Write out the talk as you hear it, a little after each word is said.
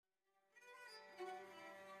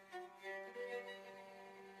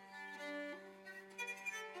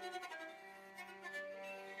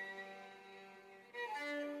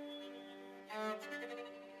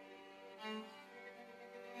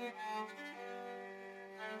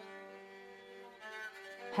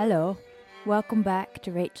Hello, welcome back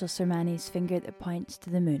to Rachel Sermani's Finger That Points to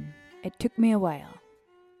the Moon. It took me a while.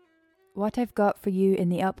 What I've got for you in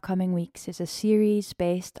the upcoming weeks is a series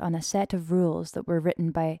based on a set of rules that were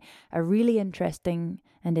written by a really interesting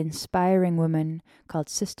and inspiring woman called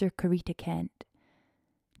Sister Corita Kent.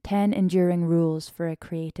 10 Enduring Rules for a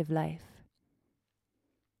Creative Life.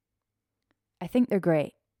 I think they're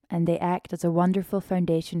great, and they act as a wonderful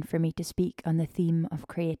foundation for me to speak on the theme of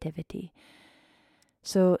creativity.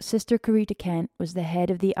 So, Sister Corita Kent was the head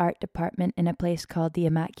of the art department in a place called the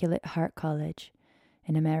Immaculate Heart College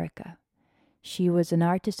in America. She was an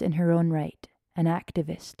artist in her own right, an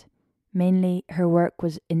activist. Mainly, her work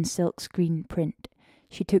was in silkscreen print.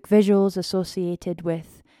 She took visuals associated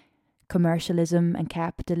with commercialism and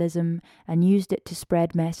capitalism and used it to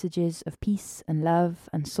spread messages of peace and love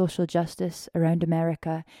and social justice around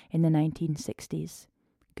America in the 1960s.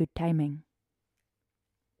 Good timing.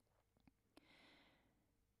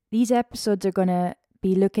 These episodes are going to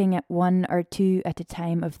be looking at one or two at a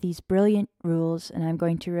time of these brilliant rules, and I'm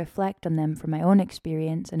going to reflect on them from my own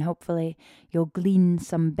experience, and hopefully you'll glean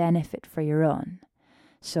some benefit for your own.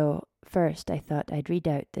 So first, I thought I'd read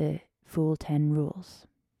out the full 10 rules.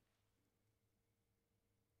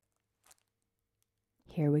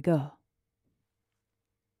 Here we go.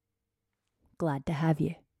 Glad to have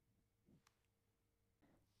you.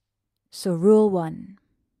 So rule 1.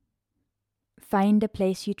 Find a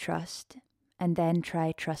place you trust, and then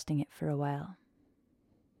try trusting it for a while.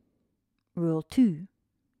 Rule 2.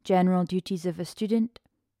 General duties of a student.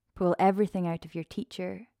 Pull everything out of your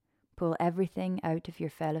teacher. Pull everything out of your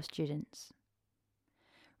fellow students.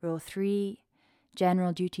 Rule 3.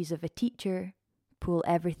 General duties of a teacher. Pull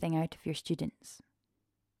everything out of your students.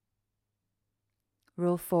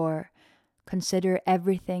 Rule 4. Consider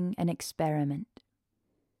everything an experiment.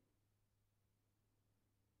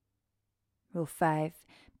 Rule 5.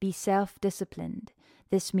 Be self-disciplined.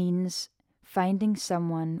 This means finding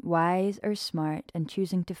someone wise or smart and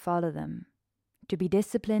choosing to follow them. To be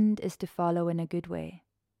disciplined is to follow in a good way.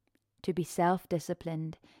 To be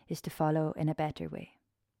self-disciplined is to follow in a better way.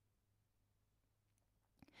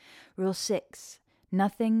 Rule 6.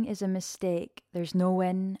 Nothing is a mistake. There's no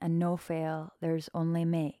win and no fail. There's only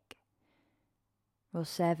make. Rule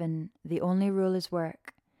 7. The only rule is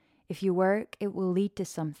work. If you work, it will lead to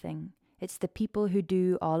something. It's the people who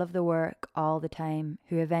do all of the work all the time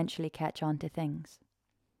who eventually catch on to things.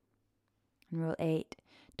 And rule 8.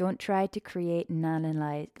 Don't try to create and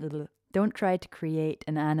analyze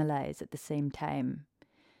at the same time.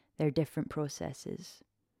 They're different processes.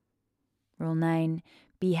 Rule 9.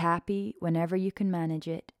 Be happy whenever you can manage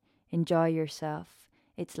it. Enjoy yourself.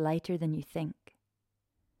 It's lighter than you think.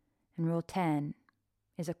 And rule 10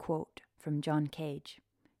 is a quote from John Cage,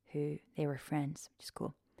 who they were friends, which is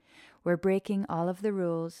cool. We're breaking all of the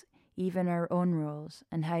rules, even our own rules.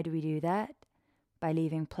 And how do we do that? By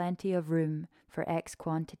leaving plenty of room for X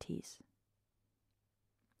quantities.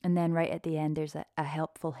 And then right at the end, there's a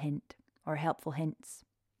helpful hint or helpful hints.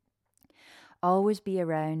 Always be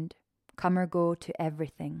around, come or go to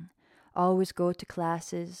everything. Always go to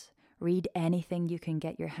classes, read anything you can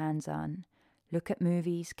get your hands on. Look at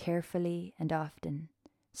movies carefully and often.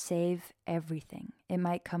 Save everything. It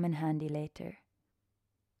might come in handy later.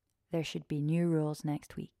 There should be new rules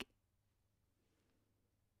next week.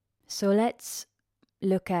 So let's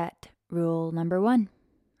look at rule number 1.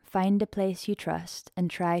 Find a place you trust and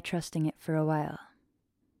try trusting it for a while.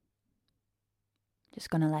 Just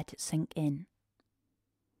going to let it sink in.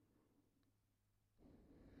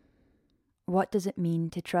 What does it mean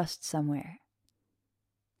to trust somewhere?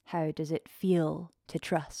 How does it feel to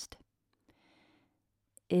trust?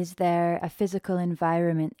 Is there a physical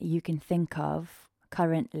environment you can think of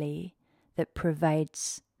currently that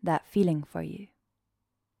provides that feeling for you?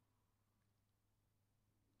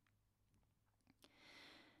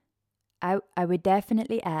 I would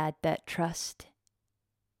definitely add that trust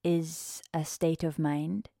is a state of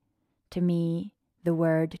mind. To me, the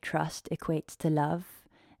word trust equates to love,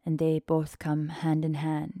 and they both come hand in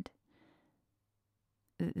hand.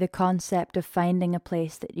 The concept of finding a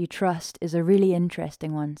place that you trust is a really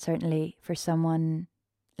interesting one, certainly for someone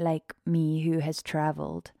like me who has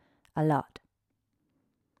traveled a lot.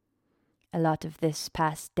 A lot of this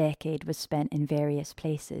past decade was spent in various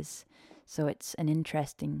places, so it's an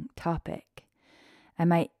interesting topic. I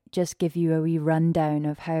might just give you a wee rundown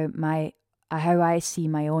of how I see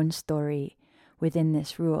my own story within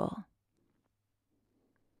this rule.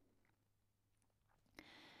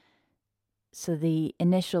 So the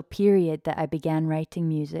initial period that I began writing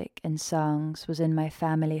music and songs was in my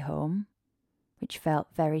family home, which felt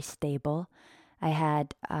very stable. I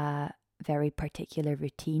had a very particular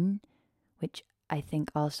routine, which I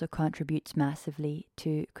think also contributes massively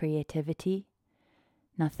to creativity.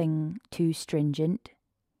 Nothing too stringent.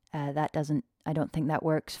 I don't think that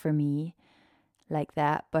works for me like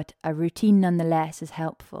that, but a routine nonetheless is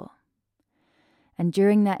helpful. And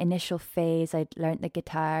during that initial phase, I'd learnt the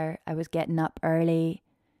guitar. I was getting up early,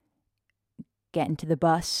 getting to the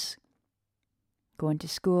bus, going to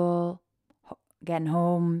school, getting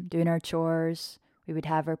home, doing our chores. We would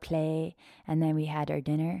have our play, and then we had our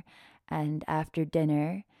dinner. And after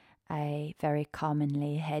dinner, I very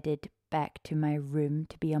commonly headed back to my room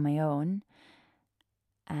to be on my own.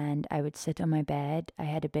 And I would sit on my bed. I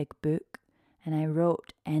had a big book, and I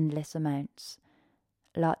wrote endless amounts.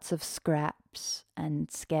 Lots of scraps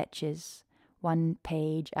and sketches, one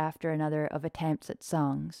page after another of attempts at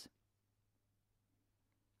songs.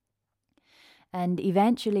 And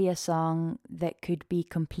eventually a song that could be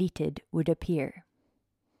completed would appear.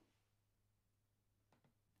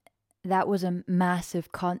 That was a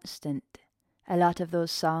massive constant. A lot of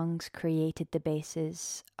those songs created the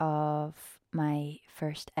basis of my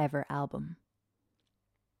first ever album.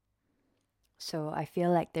 So I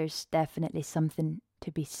feel like there's definitely something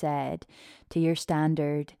to be said to your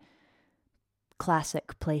standard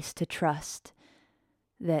classic place to trust,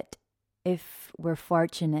 that if we're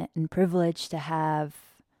fortunate and privileged to have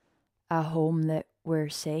a home that we're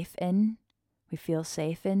safe in, we feel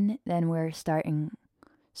safe in, then we're starting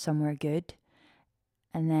somewhere good.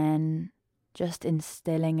 And then just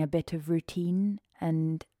instilling a bit of routine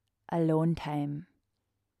and alone time,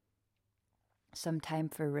 some time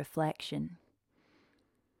for reflection.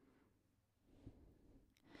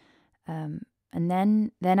 And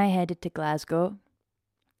then I headed to Glasgow,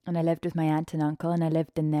 and I lived with my aunt and uncle, and I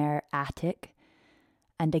lived in their attic.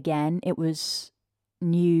 And again, it was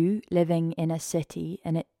new living in a city,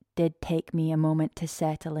 and it did take me a moment to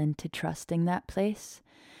settle into trusting that place.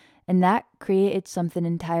 And that created something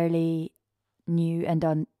entirely new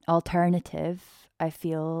and alternative. I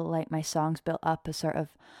feel like my songs built up a sort of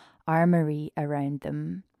armory around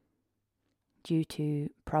them due to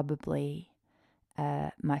probably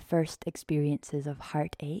my first experiences of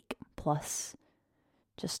heartache, plus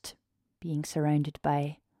just being surrounded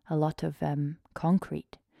by a lot of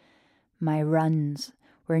concrete. My runs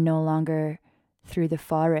were no longer through the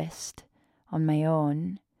forest on my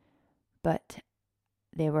own, but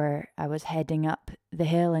I was heading up the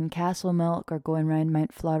hill in Castlemilk or going round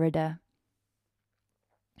Mount Florida.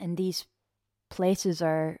 And these places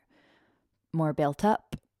are more built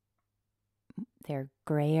up, they're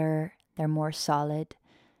greyer, they're more solid.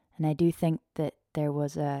 And I do think that there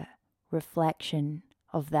was a reflection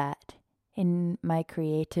of that in my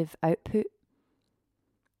creative output.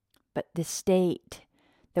 But the state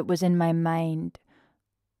that was in my mind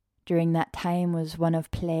during that time was one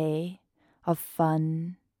of play, of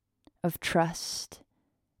fun, of trust,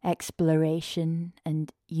 exploration,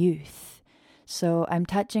 and youth. So I'm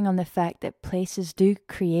touching on the fact that places do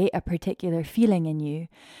create a particular feeling in you,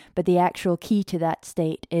 but the actual key to that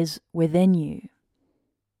state is within you.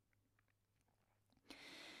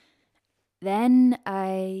 Then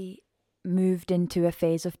I moved into a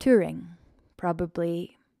phase of touring,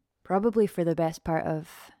 probably for the best part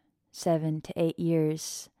of 7 to 8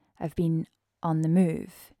 years. I've been on the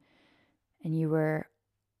move, and you were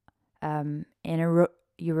in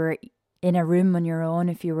a room on your own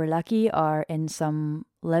if you were lucky, or in some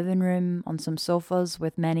living room on some sofas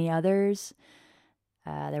with many others.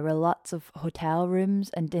 There were lots of hotel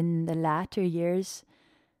rooms, and in the latter years,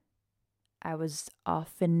 I was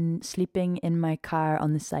often sleeping in my car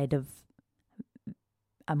on the side of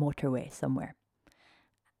a motorway somewhere.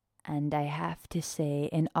 And I have to say,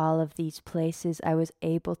 in all of these places, I was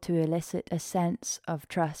able to elicit a sense of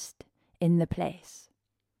trust in the place.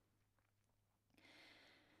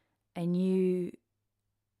 I knew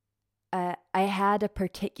I had a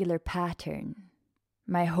particular pattern.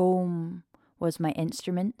 My home was my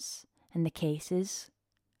instruments and the cases,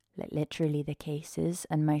 like literally the cases,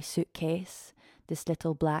 and my suitcase, this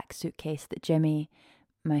little black suitcase that Jimmy,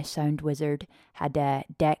 my sound wizard, had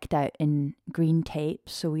decked out in green tape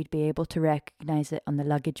so we'd be able to recognize it on the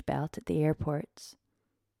luggage belt at the airports.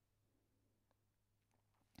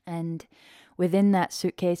 And within that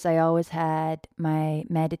suitcase, I always had my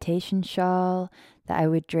meditation shawl that I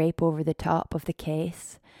would drape over the top of the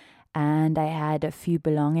case. And I had a few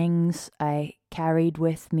belongings. I carried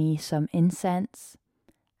with me some incense.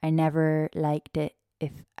 I never liked it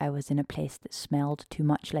if I was in a place that smelled too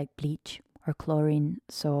much like bleach or chlorine.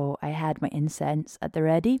 So I had my incense at the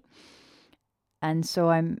ready. And so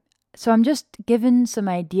I'm just given some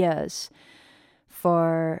ideas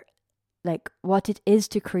for like what it is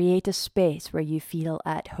to create a space where you feel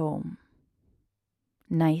at home.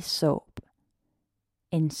 Nice soap,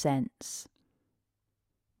 incense,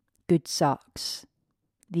 good socks.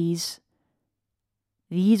 These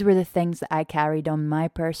were the things that I carried on my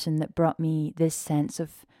person that brought me this sense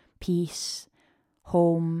of peace,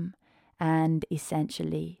 home, and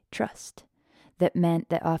essentially trust. That meant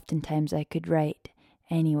that oftentimes I could write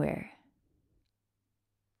anywhere.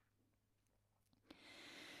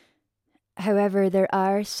 However, there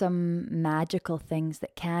are some magical things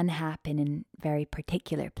that can happen in very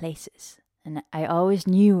particular places. And I always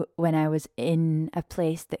knew when I was in a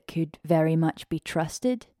place that could very much be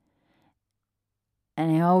trusted.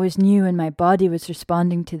 And I always knew when my body was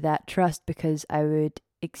responding to that trust because I would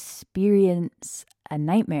experience a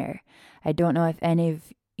nightmare. I don't know if any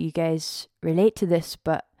of you guys relate to this,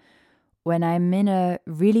 but when I'm in a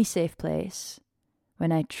really safe place,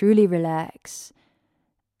 when I truly relax,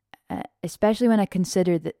 especially when I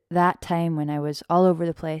consider that time when I was all over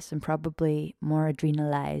the place and probably more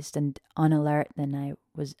adrenalized and on alert than I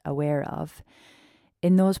was aware of,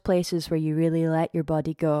 in those places where you really let your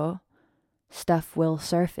body go, stuff will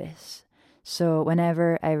surface. So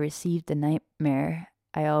whenever I received a nightmare,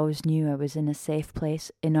 I always knew I was in a safe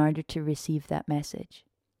place in order to receive that message.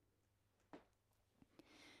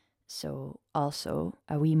 So also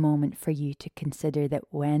a wee moment for you to consider that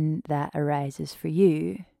when that arises for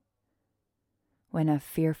you, when a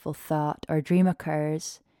fearful thought or dream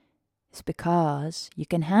occurs, it's because you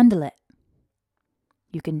can handle it.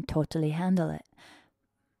 You can totally handle it.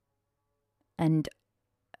 And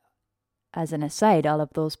as an aside, all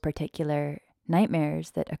of those particular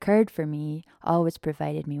nightmares that occurred for me always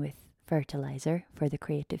provided me with fertilizer for the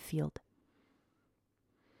creative field.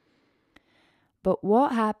 But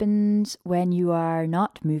what happens when you are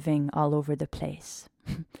not moving all over the place?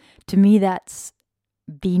 To me, that's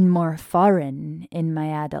been more foreign in my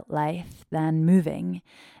adult life than moving,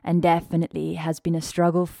 and definitely has been a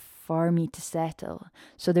struggle for me to settle.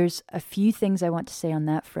 So there's a few things I want to say on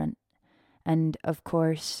that front. And of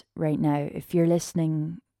course, right now, if you're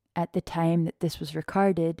listening at the time that this was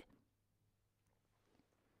recorded,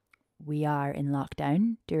 we are in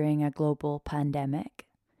lockdown during a global pandemic,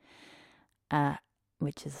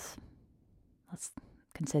 which is, let's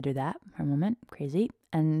consider that for a moment, crazy.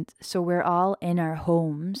 And so we're all in our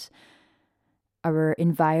homes, our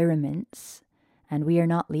environments, and we are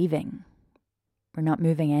not leaving. We're not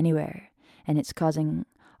moving anywhere. And it's causing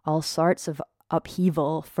all sorts of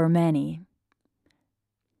upheaval for many.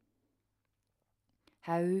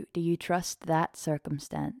 How do you trust that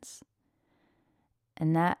circumstance?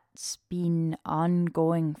 And that's been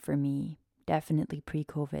ongoing for me, definitely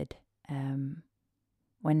pre-COVID.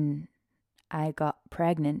 When I got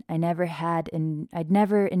pregnant, I'd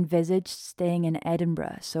never envisaged staying in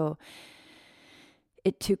Edinburgh. So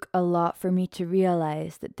it took a lot for me to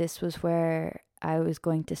realize that this was where I was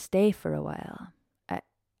going to stay for a while.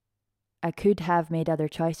 I could have made other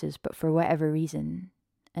choices, but for whatever reason,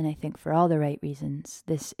 and I think for all the right reasons,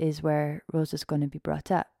 this is where Rose is going to be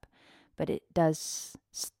brought up. But it does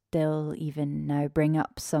still even now bring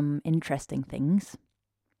up some interesting things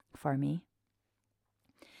for me.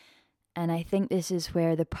 And I think this is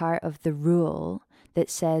where the part of the rule that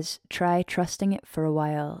says try trusting it for a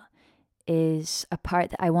while is a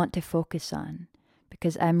part that I want to focus on,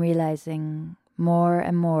 because I'm realizing more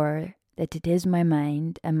and more that it is my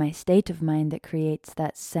mind and my state of mind that creates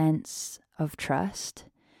that sense of trust,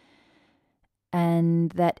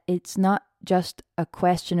 and that it's not just a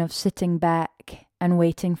question of sitting back and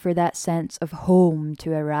waiting for that sense of home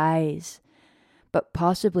to arise, but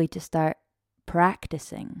possibly to start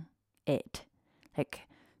practicing it, like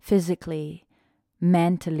physically,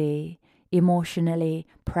 mentally, emotionally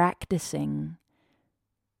practicing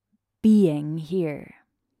being here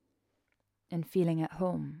and feeling at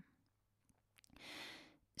home.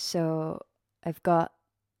 So I've got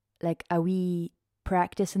like a wee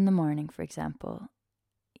practice in the morning, for example.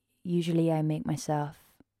 Usually I make myself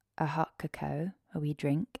a hot cacao, a wee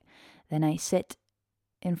drink. Then I sit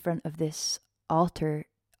in front of this altar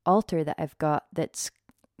that I've got that's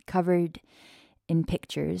covered in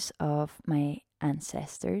pictures of my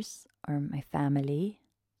ancestors or my family,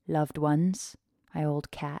 loved ones, my old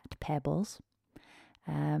cat Pebbles,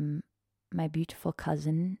 my beautiful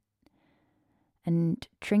cousin, and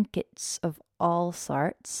trinkets of all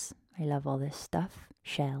sorts. I love all this stuff,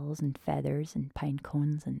 shells and feathers and pine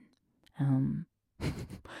cones and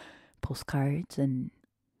postcards and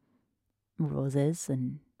roses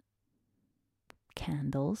and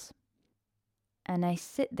candles. And I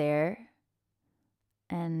sit there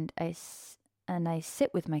and I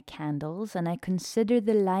sit with my candles and I consider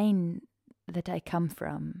the line that I come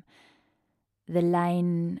from, the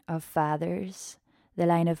line of fathers, the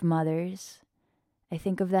line of mothers, I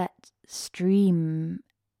think of that stream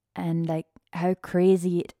and like how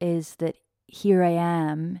crazy it is that here I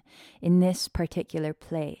am in this particular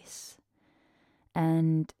place.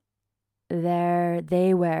 And there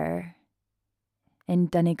they were in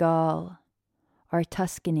Donegal or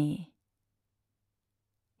Tuscany.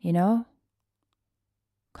 You know?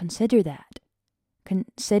 Consider that.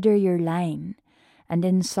 Consider your line. And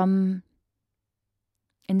in some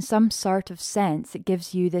sort of sense, it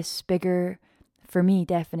gives you this bigger, for me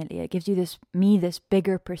definitely, it gives you this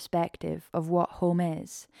bigger perspective of what home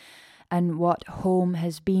is and what home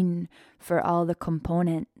has been for all the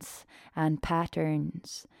components and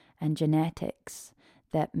patterns and genetics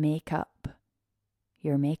that make up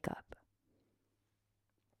your makeup.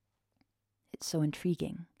 It's so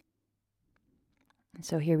intriguing.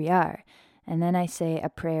 So here we are. And then I say a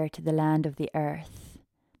prayer to the land of the earth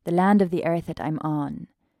that I'm on.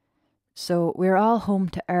 So we're all home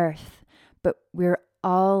to earth, but we're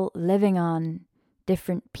all living on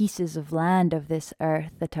different pieces of land of this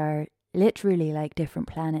earth that are literally like different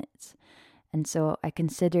planets. And so I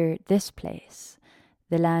consider this place,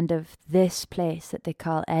 the land of this place that they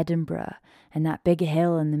call Edinburgh, and that big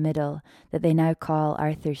hill in the middle that they now call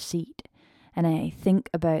Arthur's Seat. And I think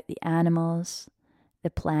about the animals, the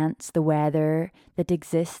plants, the weather that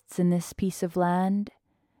exists in this piece of land.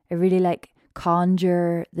 I really like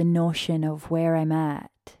conjure the notion of where I'm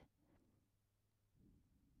at.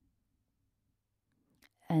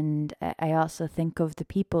 And I also think of the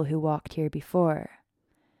people who walked here before.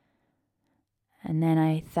 And then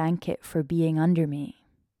I thank it for being under me,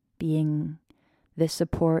 being the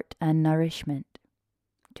support and nourishment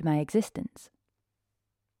to my existence.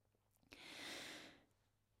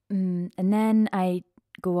 And then I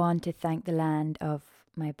go on to thank the land of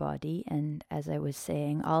my body, and as I was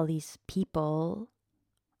saying, all these people,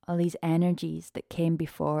 all these energies that came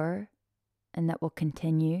before and that will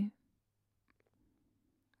continue.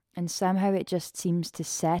 And somehow it just seems to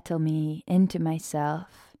settle me into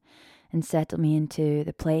myself and settle me into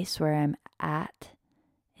the place where I'm at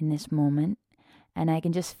in this moment. And I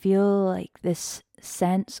can just feel like this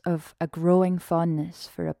sense of a growing fondness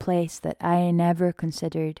for a place that I never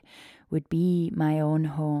considered would be my own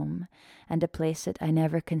home, and a place that I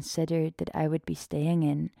never considered that I would be staying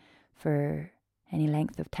in for any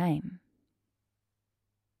length of time.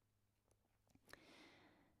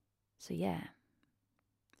 So yeah.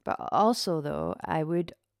 But also though, I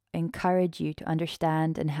would encourage you to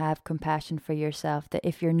understand and have compassion for yourself, that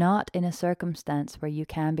if you're not in a circumstance where you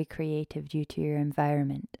can be creative due to your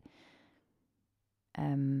environment,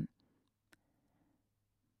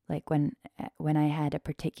 like when I had a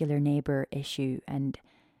particular neighbor issue and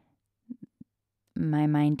my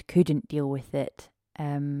mind couldn't deal with it,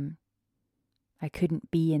 I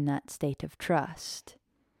couldn't be in that state of trust.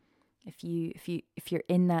 If you're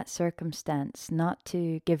in that circumstance, not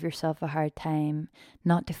to give yourself a hard time,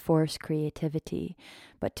 not to force creativity,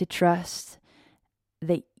 but to trust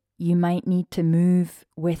that you might need to move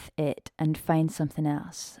with it and find something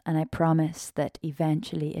else. And I promise that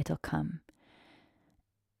eventually it'll come.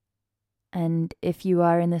 And if you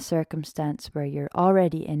are in the circumstance where you're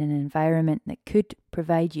already in an environment that could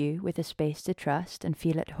provide you with a space to trust and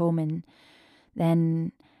feel at home in,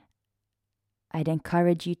 then I'd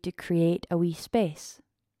encourage you to create a wee space.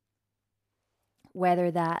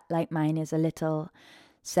 Whether that, like mine, is a little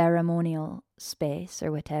ceremonial space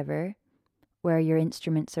or whatever, where your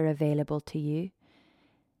instruments are available to you,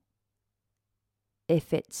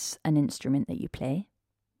 if it's an instrument that you play.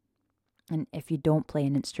 And if you don't play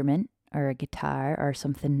an instrument or a guitar or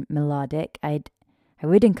something melodic, I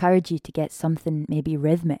would encourage you to get something maybe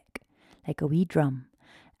rhythmic, like a wee drum.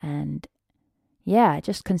 And yeah,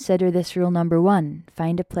 just consider this rule number 1.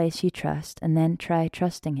 Find a place you trust and then try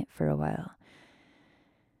trusting it for a while.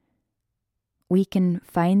 We can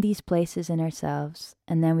find these places in ourselves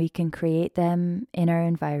and then we can create them in our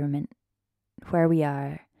environment, where we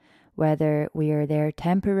are, whether we are there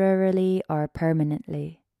temporarily or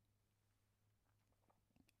permanently.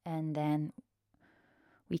 And then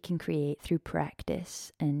we can create through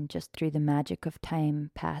practice and just through the magic of time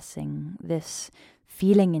passing, this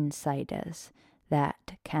feeling inside us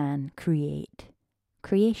that can create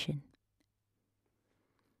creation.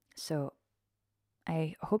 So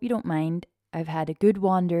I hope you don't mind. I've had a good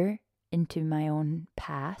wander into my own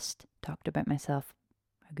past, talked about myself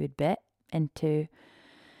a good bit, into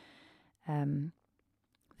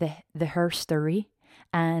the her story,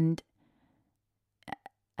 and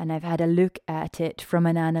I've had a look at it from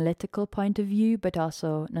an analytical point of view, but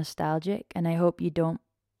also nostalgic. And I hope you don't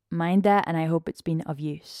mind that, and I hope it's been of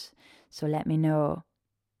use. So let me know.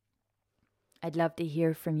 I'd love to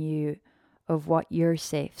hear from you of what your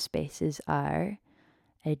safe spaces are.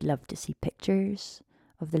 I'd love to see pictures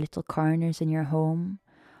of the little corners in your home,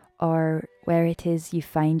 or where it is you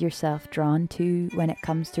find yourself drawn to when it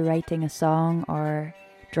comes to writing a song or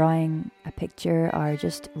drawing a picture or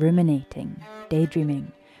just ruminating,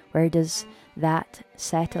 daydreaming. Where does that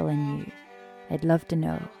settle in you? I'd love to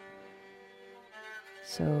know.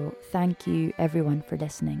 So thank you everyone for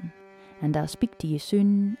listening, and I'll speak to you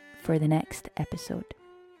soon for the next episode.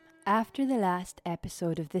 After the last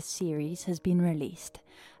episode of this series has been released,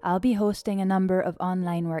 I'll be hosting a number of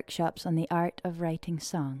online workshops on the art of writing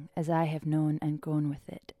song as I have known and grown with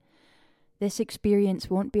it. This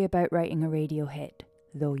experience won't be about writing a radio hit,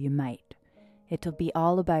 though you might. It'll be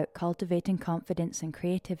all about cultivating confidence and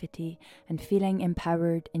creativity and feeling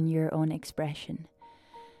empowered in your own expression.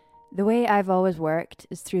 The way I've always worked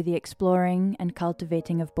is through the exploring and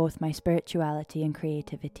cultivating of both my spirituality and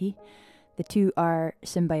creativity. The two are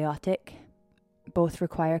symbiotic, both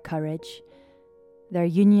require courage. Their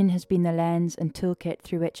union has been the lens and toolkit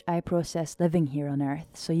through which I process living here on Earth,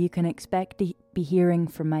 so you can expect to be hearing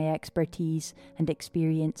from my expertise and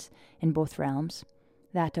experience in both realms,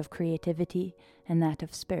 that of creativity and that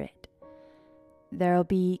of spirit. There'll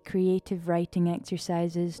be creative writing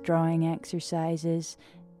exercises, drawing exercises,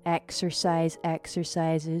 exercises,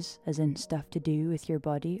 as in stuff to do with your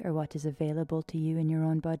body or what is available to you in your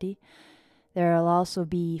own body. There will also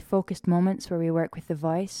be focused moments where we work with the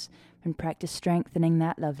voice and practice strengthening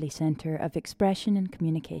that lovely centre of expression and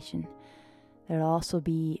communication. There will also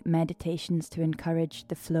be meditations to encourage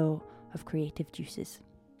the flow of creative juices.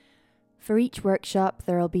 For each workshop,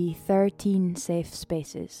 there will be 13 safe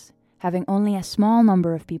spaces. Having only a small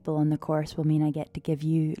number of people on the course will mean I get to give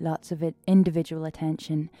you lots of individual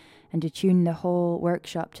attention and to tune the whole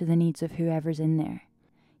workshop to the needs of whoever's in there.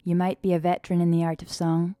 You might be a veteran in the art of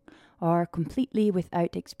song, or completely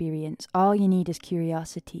without experience. All you need is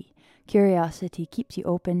curiosity. Curiosity keeps you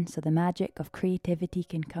open so the magic of creativity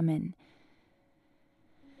can come in.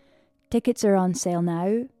 Tickets are on sale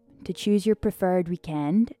now. To choose your preferred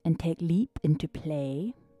weekend and take leap into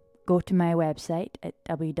play, go to my website at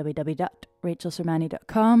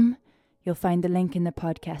www.rachelsormani.com. You'll find the link in the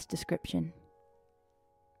podcast description.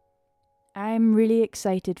 I'm really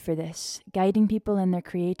excited for this. Guiding people in their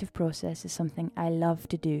creative process is something I love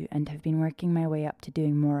to do and have been working my way up to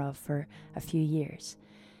doing more of for a few years.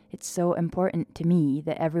 It's so important to me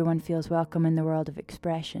that everyone feels welcome in the world of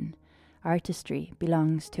expression. Artistry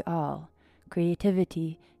belongs to all.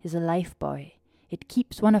 Creativity is a lifebuoy. It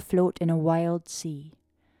keeps one afloat in a wild sea.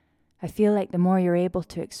 I feel like the more you're able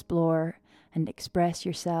to explore and express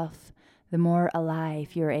yourself, the more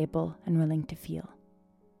alive you're able and willing to feel.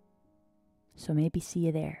 So maybe see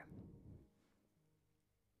you there.